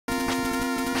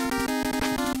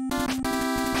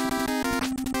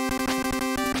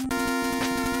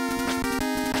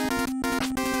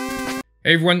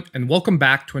Hey everyone, and welcome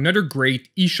back to another great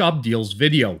eShop deals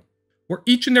video, where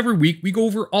each and every week we go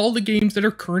over all the games that are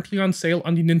currently on sale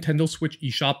on the Nintendo Switch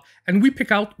eShop, and we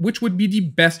pick out which would be the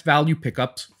best value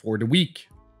pickups for the week.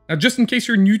 Now, just in case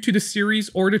you're new to the series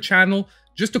or the channel,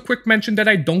 just a quick mention that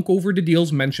I don't go over the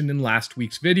deals mentioned in last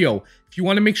week's video. If you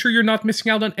want to make sure you're not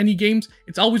missing out on any games,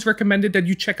 it's always recommended that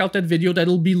you check out that video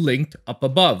that'll be linked up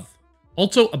above.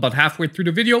 Also, about halfway through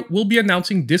the video, we'll be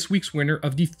announcing this week's winner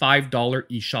of the $5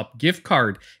 eShop gift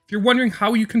card. If you're wondering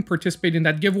how you can participate in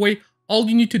that giveaway, all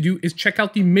you need to do is check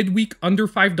out the midweek under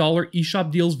 $5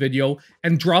 eShop deals video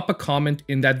and drop a comment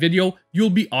in that video. You'll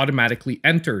be automatically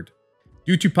entered.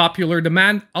 Due to popular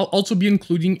demand, I'll also be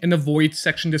including an avoid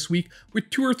section this week with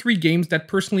 2 or 3 games that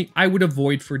personally I would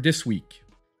avoid for this week.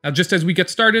 Now, just as we get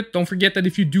started, don't forget that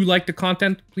if you do like the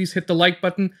content, please hit the like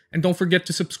button and don't forget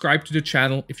to subscribe to the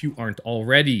channel if you aren't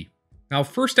already. Now,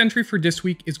 first entry for this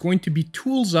week is going to be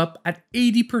Tools Up at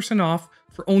 80% off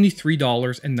for only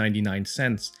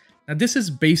 $3.99. Now, this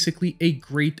is basically a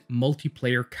great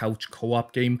multiplayer couch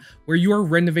co-op game where you are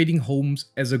renovating homes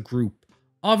as a group.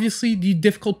 Obviously, the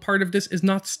difficult part of this is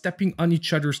not stepping on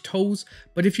each other's toes,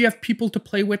 but if you have people to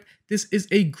play with, this is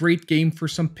a great game for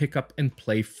some pick up and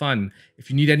play fun. If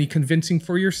you need any convincing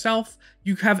for yourself,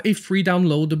 you have a free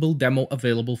downloadable demo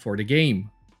available for the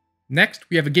game. Next,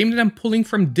 we have a game that I'm pulling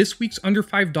from this week's under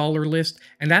 $5 list,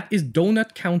 and that is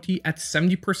Donut County at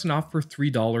 70% off for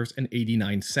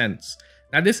 $3.89.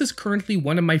 Now, this is currently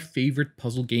one of my favorite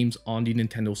puzzle games on the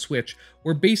Nintendo Switch,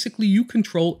 where basically you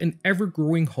control an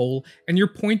ever-growing hole and your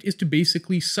point is to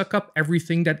basically suck up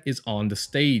everything that is on the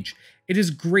stage. It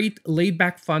is great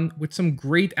laid-back fun with some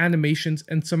great animations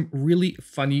and some really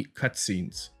funny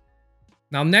cutscenes.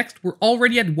 Now next, we're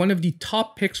already at one of the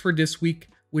top picks for this week,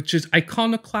 which is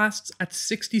Iconoclasts at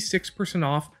 66%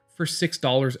 off for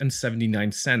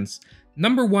 $6.79.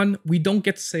 Number one, we don't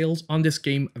get sales on this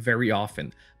game very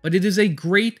often, but it is a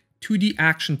great 2D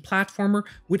action platformer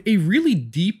with a really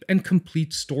deep and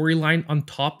complete storyline on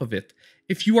top of it.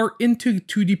 If you are into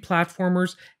 2D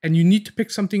platformers and you need to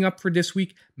pick something up for this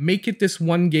week, make it this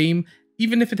one game,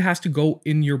 even if it has to go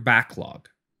in your backlog.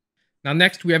 Now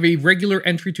next, we have a regular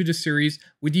entry to the series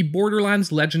with the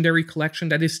Borderlands Legendary Collection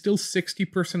that is still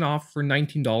 60% off for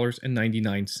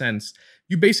 $19.99.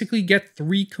 You basically get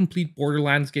 3 complete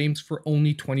Borderlands games for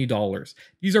only $20.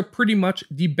 These are pretty much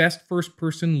the best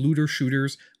first-person looter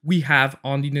shooters we have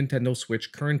on the Nintendo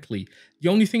Switch currently. The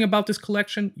only thing about this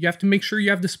collection, you have to make sure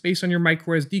you have the space on your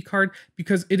microSD card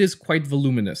because it is quite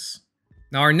voluminous.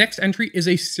 Now, our next entry is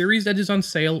a series that is on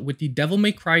sale with the Devil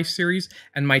May Cry series,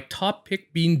 and my top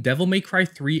pick being Devil May Cry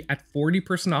 3 at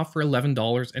 40% off for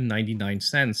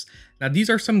 $11.99. Now, these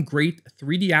are some great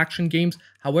 3D action games,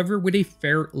 however, with a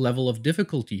fair level of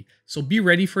difficulty, so be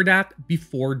ready for that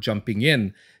before jumping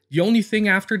in. The only thing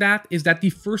after that is that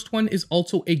the first one is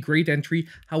also a great entry,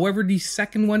 however, the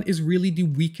second one is really the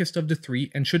weakest of the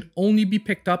 3 and should only be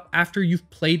picked up after you've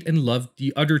played and loved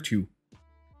the other 2.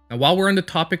 Now, while we're on the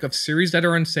topic of series that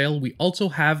are on sale, we also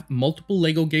have multiple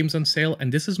LEGO games on sale, and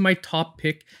this is my top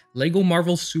pick, LEGO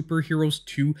Marvel Super Heroes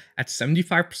 2 at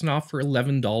 75% off for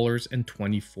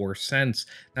 $11.24.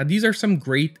 Now, these are some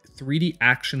great 3D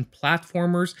action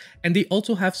platformers, and they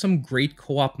also have some great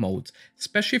co-op modes.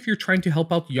 Especially if you're trying to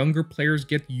help out younger players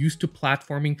get used to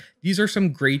platforming, these are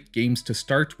some great games to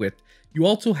start with. You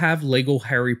also have LEGO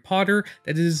Harry Potter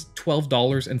that is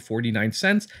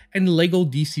 $12.49 and LEGO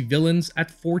DC Villains at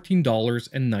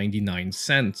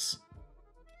 $14.99.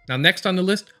 Now next on the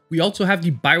list, we also have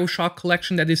the Bioshock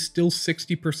collection that is still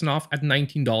 60% off at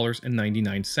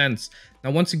 $19.99.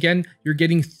 Now once again, you're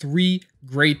getting 3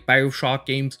 great Bioshock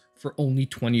games for only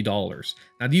 $20.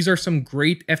 Now these are some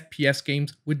great FPS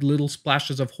games with little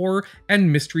splashes of horror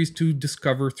and mysteries to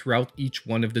discover throughout each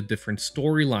one of the different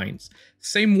storylines.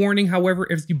 Same warning,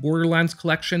 however, as the Borderlands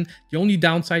collection, the only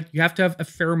downside, you have to have a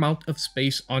fair amount of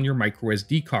space on your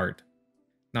microSD card.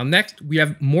 Now next, we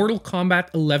have Mortal Kombat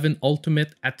 11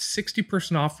 Ultimate at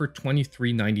 60% off for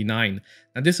 $23.99.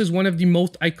 Now this is one of the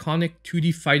most iconic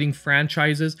 2D fighting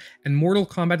franchises, and Mortal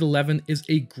Kombat 11 is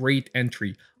a great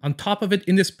entry. On top of it,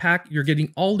 in this pack, you're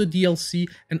getting all the DLC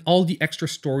and all the extra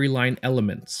storyline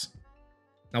elements.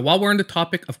 Now, while we're on the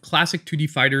topic of classic 2D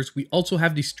fighters, we also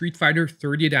have the Street Fighter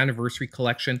 30th Anniversary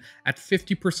Collection at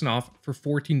 50% off for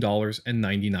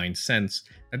 $14.99.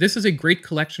 Now, this is a great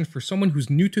collection for someone who's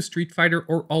new to Street Fighter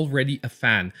or already a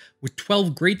fan, with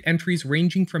 12 great entries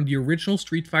ranging from the original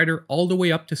Street Fighter all the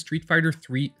way up to Street Fighter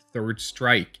 3 Third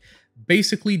Strike.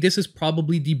 Basically, this is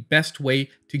probably the best way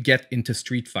to get into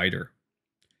Street Fighter.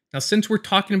 Now, since we're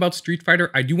talking about Street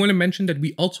Fighter, I do want to mention that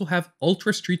we also have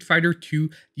Ultra Street Fighter 2,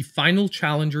 the final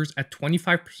challengers at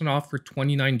 25% off for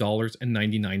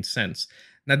 $29.99.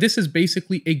 Now, this is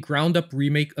basically a ground-up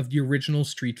remake of the original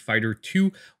Street Fighter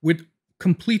 2 with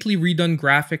completely redone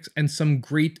graphics and some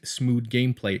great smooth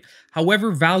gameplay.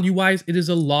 However, value-wise, it is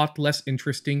a lot less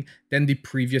interesting than the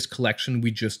previous collection we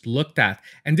just looked at,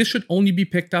 and this should only be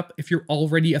picked up if you're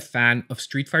already a fan of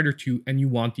Street Fighter 2 and you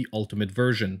want the ultimate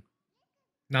version.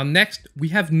 Now next, we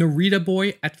have Narita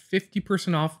Boy at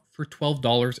 50% off for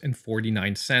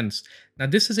 $12.49. Now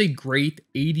this is a great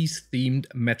 80s themed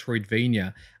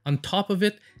Metroidvania. On top of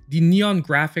it, the neon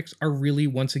graphics are really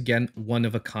once again one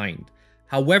of a kind.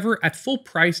 However, at full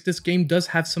price, this game does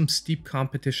have some steep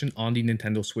competition on the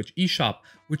Nintendo Switch eShop,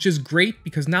 which is great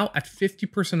because now at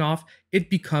 50% off, it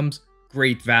becomes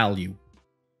great value.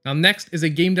 Now next is a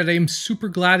game that I am super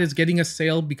glad is getting a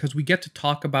sale because we get to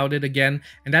talk about it again,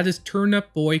 and that is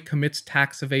Turnip Boy Commits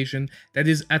Tax Evasion that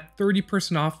is at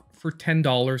 30% off for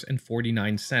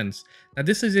 $10.49. Now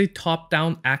this is a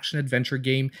top-down action-adventure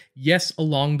game, yes,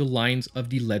 along the lines of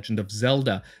The Legend of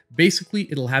Zelda.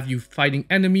 Basically, it'll have you fighting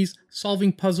enemies,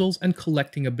 solving puzzles, and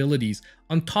collecting abilities.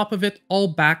 On top of it, all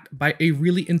backed by a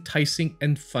really enticing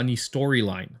and funny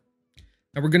storyline.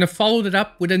 Now we're going to follow that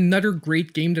up with another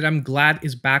great game that I'm glad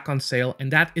is back on sale,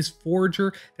 and that is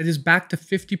Forager, that is back to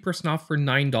 50% off for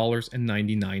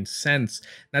 $9.99.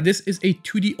 Now this is a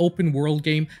 2D open world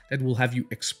game that will have you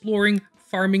exploring,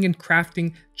 farming, and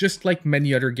crafting just like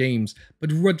many other games.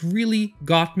 But what really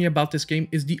got me about this game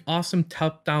is the awesome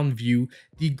top-down view,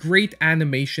 the great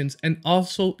animations, and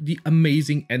also the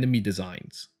amazing enemy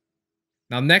designs.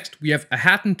 Now next, we have A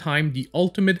Hat in Time, the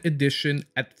Ultimate Edition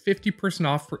at 50%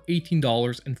 off for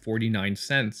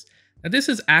 $18.49. Now this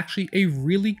is actually a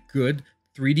really good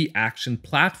 3D action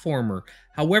platformer.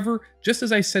 However, just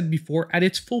as I said before, at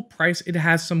its full price, it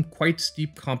has some quite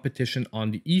steep competition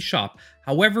on the eShop.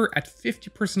 However, at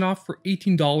 50% off for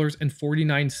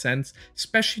 $18.49,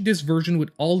 especially this version with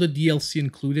all the DLC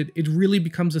included, it really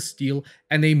becomes a steal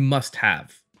and a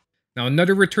must-have. Now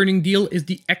another returning deal is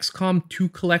the XCOM 2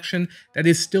 collection that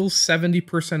is still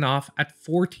 70% off at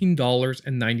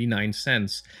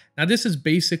 $14.99. Now this is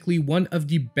basically one of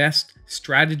the best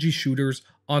strategy shooters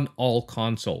on all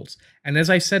consoles. And as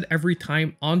I said every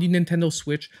time, on the Nintendo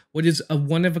Switch, what is a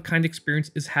one-of-a-kind experience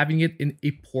is having it in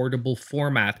a portable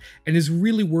format, and is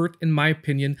really worth, in my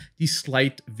opinion, the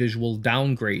slight visual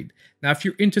downgrade. Now if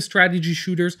you're into strategy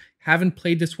shooters, haven't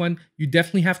played this one, you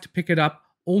definitely have to pick it up.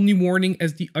 Only warning,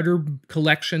 as the other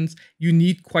collections, you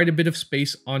need quite a bit of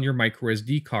space on your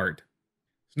microSD card.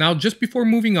 So now, just before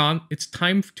moving on, it's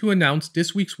time to announce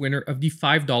this week's winner of the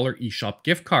 $5 eShop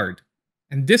gift card.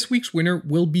 And this week's winner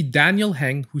will be Daniel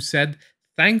Heng, who said,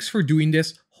 "Thanks for doing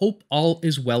this. Hope all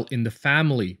is well in the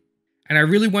family." And I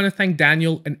really want to thank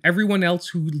Daniel and everyone else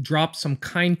who dropped some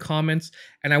kind comments.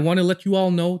 And I want to let you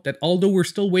all know that although we're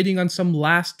still waiting on some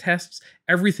last tests,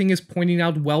 everything is pointing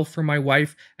out well for my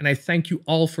wife. And I thank you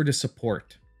all for the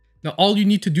support. Now, all you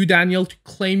need to do, Daniel, to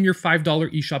claim your $5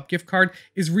 eShop gift card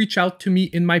is reach out to me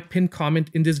in my pinned comment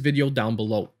in this video down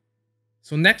below.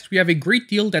 So next, we have a great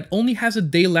deal that only has a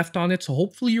day left on it, so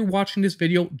hopefully you're watching this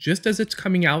video just as it's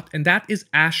coming out, and that is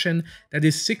Ashen, that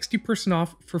is 60%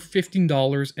 off for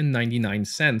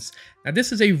 $15.99. Now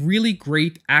this is a really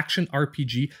great action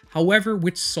RPG, however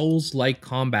with Souls-like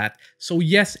combat, so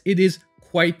yes, it is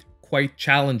quite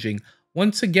challenging.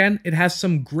 Once again, it has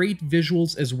some great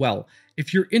visuals as well.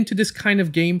 If you're into this kind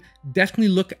of game, definitely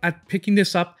look at picking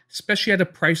this up, especially at a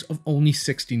price of only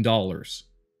 $16.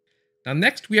 Now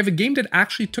next, we have a game that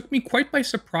actually took me quite by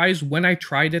surprise when I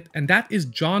tried it, and that is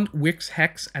John Wick's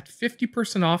Hex at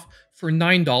 50% off for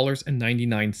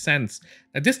 $9.99.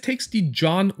 Now this takes the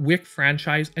John Wick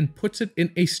franchise and puts it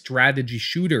in a strategy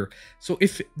shooter. So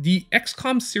if the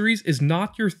XCOM series is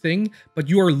not your thing, but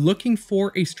you are looking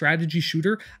for a strategy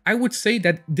shooter, I would say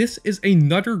that this is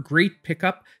another great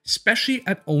pickup, especially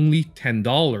at only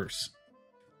 $10.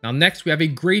 Now next, we have a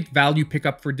great value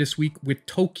pickup for this week with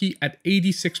Toki at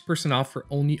 86% off for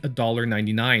only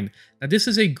 $1.99. Now this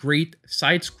is a great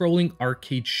side-scrolling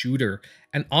arcade shooter,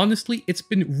 and honestly, it's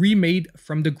been remade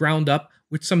from the ground up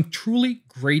with some truly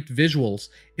great visuals.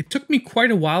 It took me quite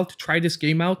a while to try this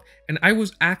game out, and I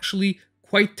was actually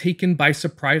quite taken by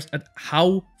surprise at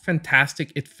how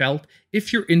fantastic it felt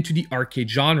if you're into the arcade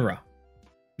genre.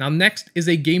 Now next is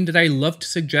a game that I love to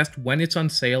suggest when it's on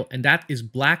sale, and that is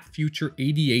Black Future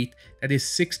 88, that is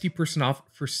 60% off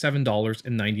for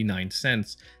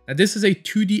 $7.99. Now this is a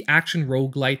 2D action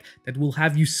roguelite that will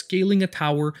have you scaling a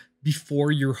tower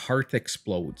before your heart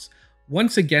explodes.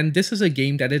 Once again, this is a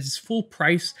game that at its full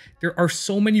price, there are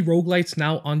so many roguelites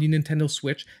now on the Nintendo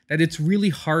Switch that it's really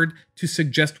hard to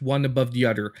suggest one above the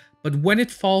other. But when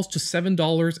it falls to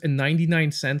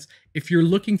 $7.99, if you're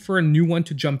looking for a new one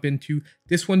to jump into,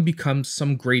 this one becomes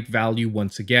some great value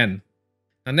once again.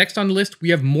 Now next on the list,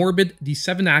 we have Morbid, the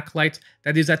 7 Acolytes,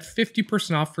 that is at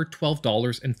 50% off for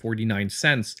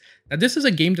 $12.49. Now this is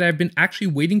a game that I've been actually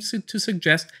waiting to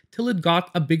suggest till it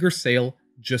got a bigger sale,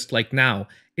 just like now.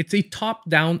 It's a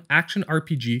top-down action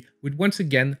RPG with, once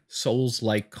again,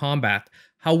 Souls-like combat.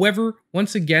 However,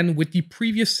 once again, with the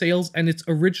previous sales and its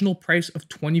original price of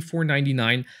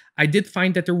 $24.99, I did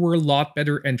find that there were a lot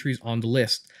better entries on the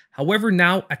list. However,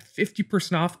 now at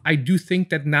 50% off, I do think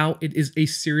that now it is a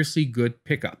seriously good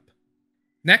pickup.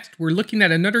 Next, we're looking at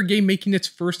another game making its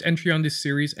first entry on this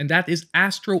series, and that is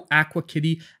Astro Aqua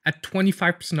Kitty at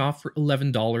 25% off for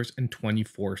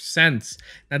 $11.24.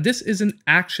 Now, this is an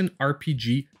action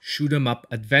RPG shoot-'em-up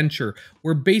adventure,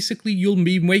 where basically you'll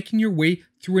be making your way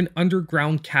through an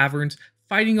underground caverns,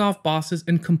 fighting off bosses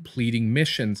and completing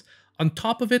missions. On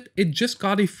top of it, it just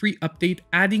got a free update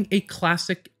adding a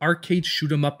classic arcade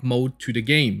shoot-'em-up mode to the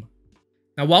game.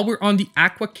 Now, while we're on the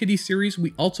Aqua Kitty series,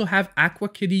 we also have Aqua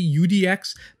Kitty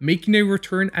UDX making a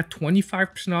return at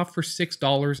 25% off for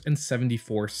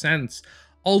 $6.74.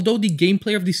 Although the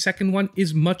gameplay of the second one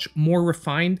is much more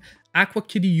refined, Aqua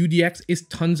Kitty UDX is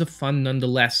tons of fun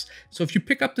nonetheless. So if you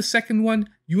pick up the second one,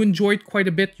 you enjoyed quite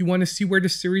a bit, you want to see where the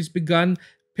series begun,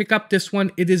 pick up this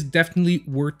one. It is definitely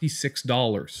worth the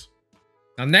 $6.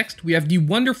 Now next, we have the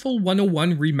Wonderful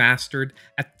 101 Remastered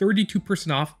at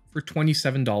 32% off for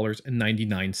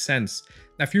 $27.99.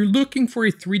 Now, if you're looking for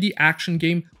a 3D action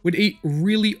game with a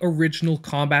really original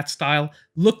combat style,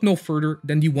 look no further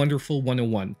than the Wonderful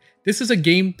 101. This is a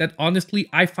game that honestly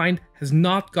I find has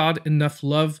not got enough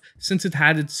love since it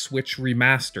had its Switch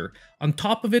remaster. On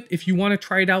top of it, if you want to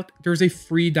try it out, there's a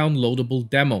free downloadable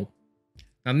demo.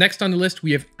 Now next on the list,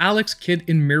 we have Alex Kidd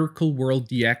in Miracle World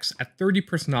DX at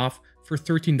 30% off for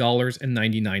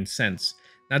 $13.99.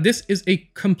 Now this is a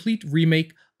complete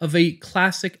remake of a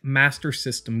classic Master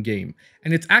System game,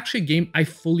 and it's actually a game I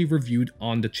fully reviewed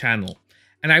on the channel.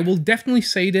 And I will definitely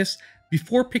say this,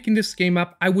 before picking this game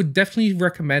up, I would definitely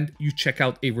recommend you check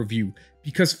out a review,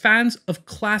 because fans of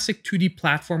classic 2D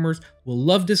platformers will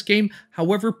love this game.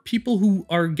 However, people who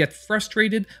get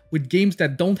frustrated with games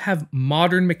that don't have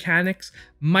modern mechanics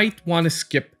might want to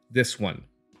skip this one.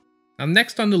 Now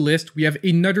next on the list, we have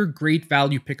another great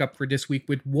value pickup for this week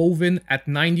with Woven at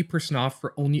 90% off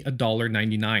for only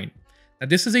 $1.99. Now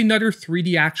this is another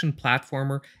 3D action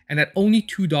platformer, and at only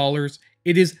 $2,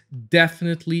 it is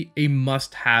definitely a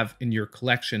must-have in your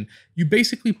collection. You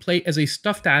basically play as a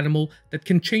stuffed animal that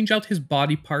can change out his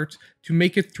body parts to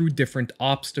make it through different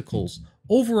obstacles.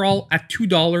 Overall, at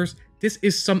 $2, this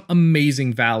is some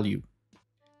amazing value.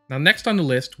 Now next on the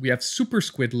list, we have Super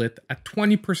Squidlet at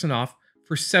 20% off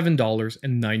for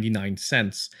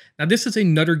 $7.99. Now this is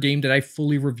another game that I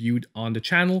fully reviewed on the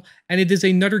channel, and it is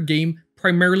another game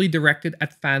primarily directed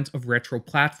at fans of retro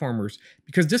platformers,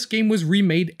 because this game was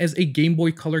remade as a Game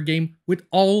Boy Color game with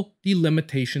all the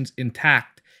limitations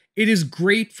intact. It is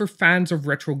great for fans of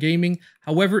retro gaming.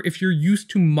 However, if you're used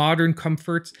to modern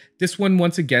comforts, this one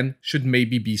once again should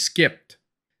maybe be skipped.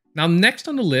 Now next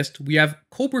on the list, we have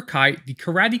Cobra Kai, the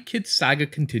Karate Kid Saga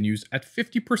Continues at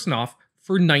 50% off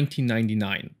for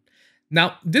 $19.99.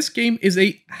 Now, this game is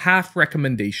a half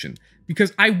recommendation,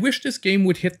 because I wish this game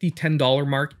would hit the $10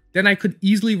 mark, then I could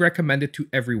easily recommend it to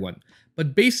everyone.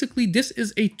 But basically, this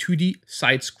is a 2D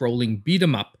side-scrolling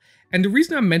beat-em-up, and the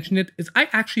reason I mention it is I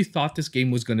actually thought this game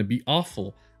was going to be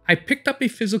awful. I picked up a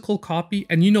physical copy,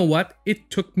 and you know what? It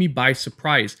took me by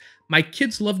surprise. My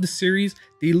kids love the series,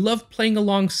 they love playing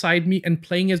alongside me and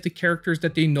playing as the characters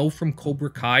that they know from Cobra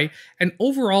Kai, and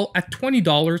overall at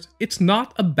 $20, it's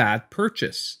not a bad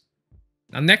purchase.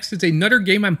 Now next is another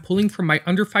game I'm pulling from my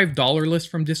under $5 list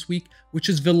from this week, which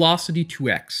is Velocity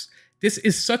 2X. This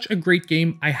is such a great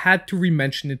game, I had to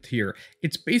re-mention it here.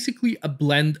 It's basically a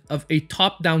blend of a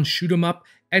top-down shoot-'em-up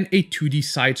and a 2D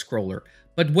side-scroller.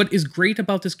 But what is great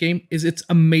about this game is its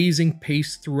amazing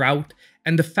pace throughout,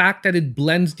 and the fact that it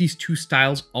blends these two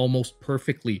styles almost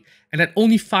perfectly. And at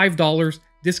only $5,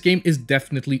 this game is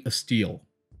definitely a steal.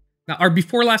 Now, our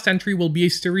before last entry will be a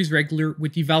series regular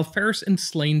with the Valfaris and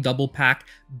Slain double pack,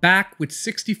 back with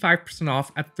 65%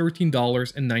 off at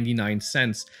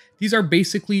 $13.99. These are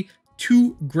basically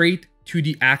two great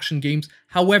 2D action games,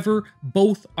 however,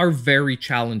 both are very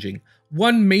challenging.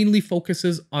 One mainly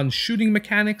focuses on shooting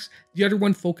mechanics, the other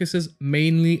one focuses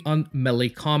mainly on melee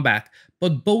combat,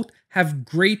 but both have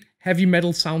great heavy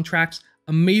metal soundtracks,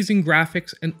 amazing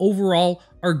graphics, and overall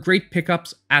are great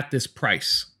pickups at this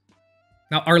price.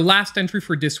 Now, our last entry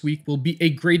for this week will be a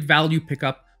great value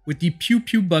pickup with the Pew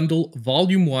Pew Bundle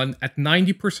Volume 1 at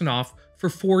 90% off for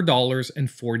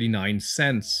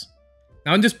 $4.49.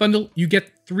 Now in this bundle, you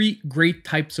get 3 great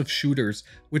types of shooters,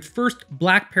 with first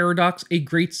Black Paradox, a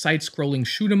great side-scrolling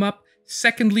shoot-'em-up,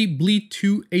 secondly Bleed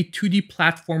 2, a 2D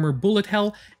platformer bullet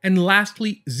hell, and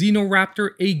lastly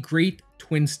Xenoraptor, a great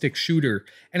twin-stick shooter.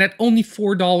 And at only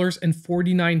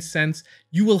 $4.49,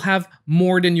 you will have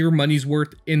more than your money's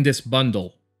worth in this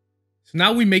bundle. So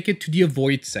now we make it to the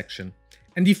avoid section.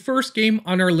 And the first game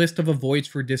on our list of avoids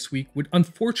for this week would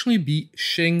unfortunately be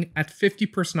Shing at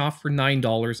 50% off for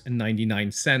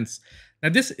 $9.99. Now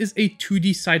this is a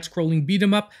 2D side-scrolling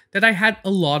beat-em-up that I had a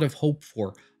lot of hope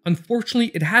for.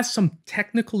 Unfortunately, it has some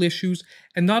technical issues,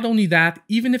 and not only that,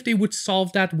 even if they would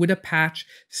solve that with a patch,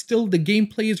 still the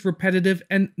gameplay is repetitive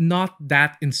and not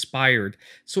that inspired.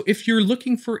 So if you're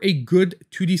looking for a good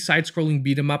 2D side-scrolling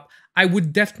beat-em-up, I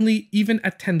would definitely, even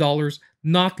at $10,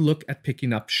 not look at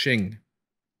picking up Shing.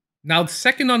 Now,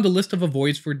 second on the list of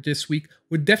avoids for this week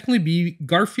would definitely be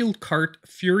Garfield Kart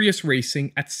Furious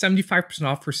Racing at 75%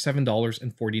 off for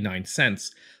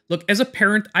 $7.49. Look, as a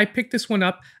parent, I picked this one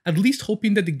up, at least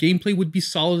hoping that the gameplay would be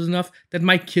solid enough that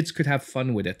my kids could have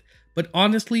fun with it. But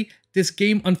honestly, this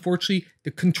game, unfortunately,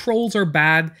 the controls are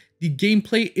bad, the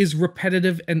gameplay is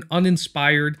repetitive and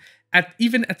uninspired.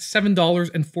 Even at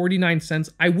 $7.49,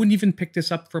 I wouldn't even pick this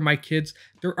up for my kids.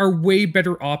 There are way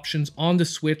better options on the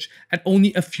Switch at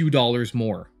only a few dollars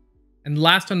more. And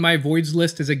last on my avoids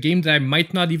list is a game that I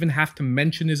might not even have to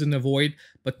mention is an avoid,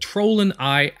 but Troll and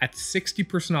I at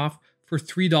 60% off for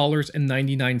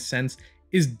 $3.99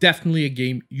 is definitely a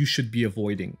game you should be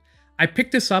avoiding. I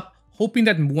picked this up hoping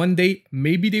that one day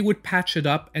maybe they would patch it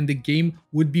up and the game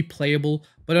would be playable,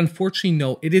 but unfortunately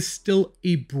no, it is still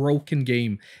a broken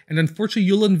game. And unfortunately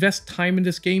you'll invest time in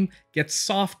this game, get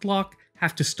soft lock,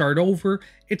 have to start over.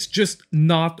 It's just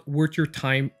not worth your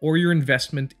time or your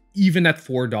investment, even at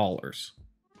 $4.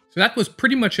 So that was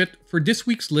pretty much it for this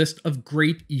week's list of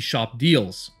great eShop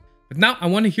deals. But now I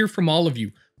want to hear from all of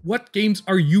you. What games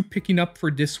are you picking up for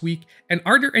this week? And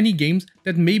are there any games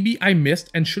that maybe I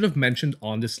missed and should have mentioned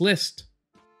on this list?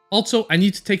 Also, I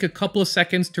need to take a couple of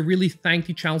seconds to really thank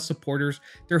the channel supporters.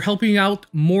 They're helping out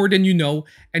more than you know,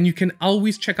 and you can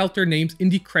always check out their names in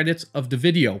the credits of the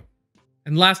video.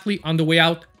 And lastly, on the way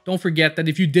out, don't forget that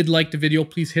if you did like the video,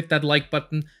 please hit that like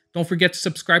button. Don't forget to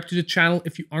subscribe to the channel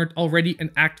if you aren't already and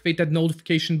activate that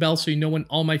notification bell so you know when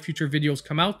all my future videos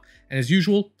come out. And as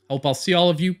usual, I hope I'll see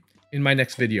all of you in my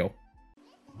next video.